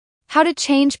How to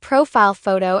change profile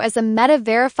photo as a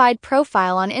Meta-verified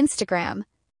profile on Instagram.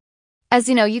 As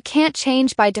you know, you can't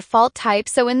change by default type,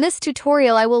 so in this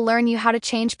tutorial I will learn you how to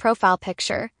change profile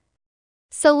picture.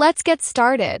 So let's get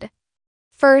started.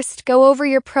 First, go over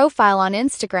your profile on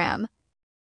Instagram.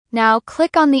 Now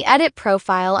click on the Edit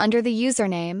Profile under the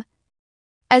username.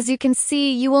 As you can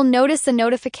see, you will notice a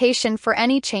notification for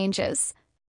any changes.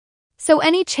 So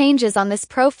any changes on this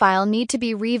profile need to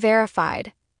be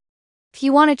re-verified. If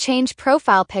you want to change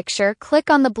profile picture, click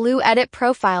on the blue Edit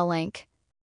Profile link.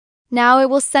 Now it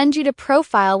will send you to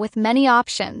Profile with many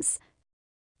options.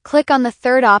 Click on the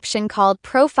third option called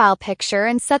Profile Picture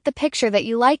and set the picture that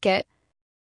you like it.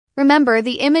 Remember,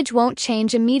 the image won't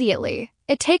change immediately.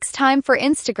 It takes time for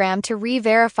Instagram to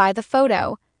re-verify the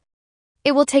photo.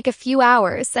 It will take a few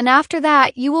hours, and after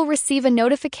that, you will receive a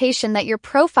notification that your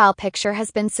profile picture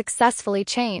has been successfully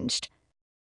changed.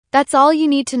 That's all you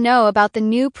need to know about the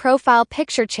new profile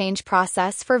picture change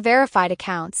process for verified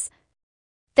accounts.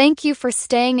 Thank you for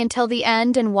staying until the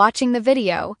end and watching the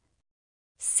video.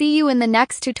 See you in the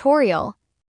next tutorial.